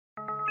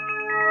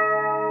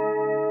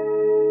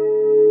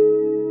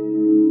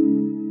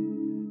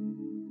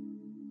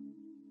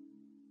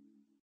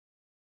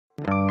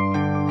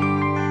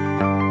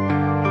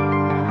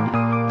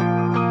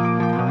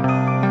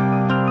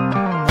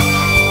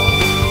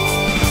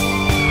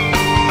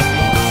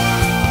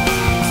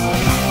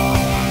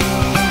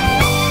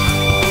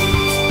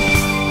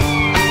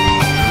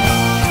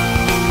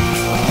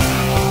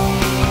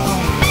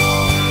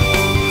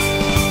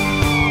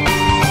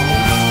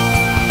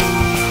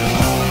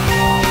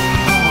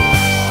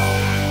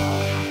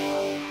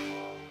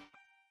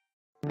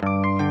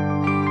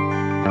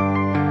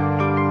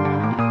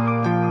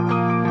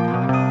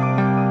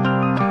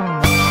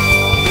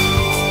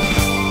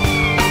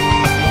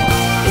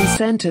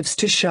incentives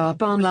to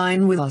shop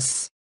online with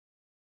us.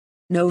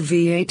 No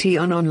VAT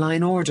on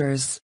online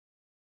orders.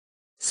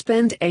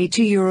 Spend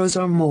 €80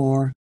 or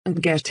more,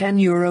 and get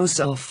 €10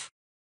 off.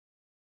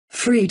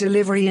 Free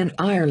delivery in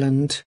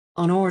Ireland,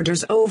 on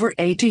orders over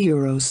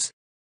 €80.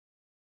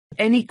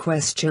 Any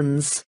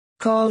questions,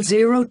 call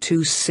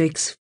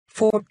 026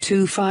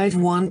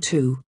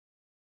 42512.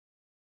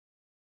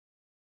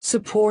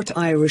 Support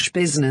Irish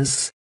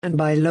business, and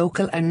buy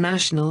local and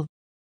national.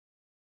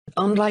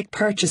 Unlike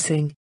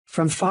purchasing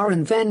from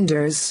foreign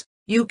vendors,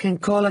 you can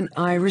call an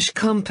Irish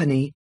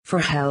company for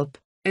help,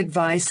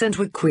 advice and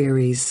with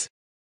queries.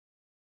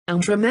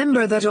 And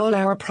remember that all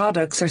our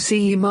products are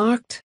CE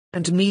marked,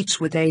 and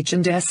meet with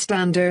H&S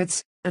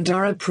standards, and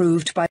are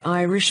approved by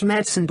Irish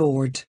Medicine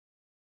Board.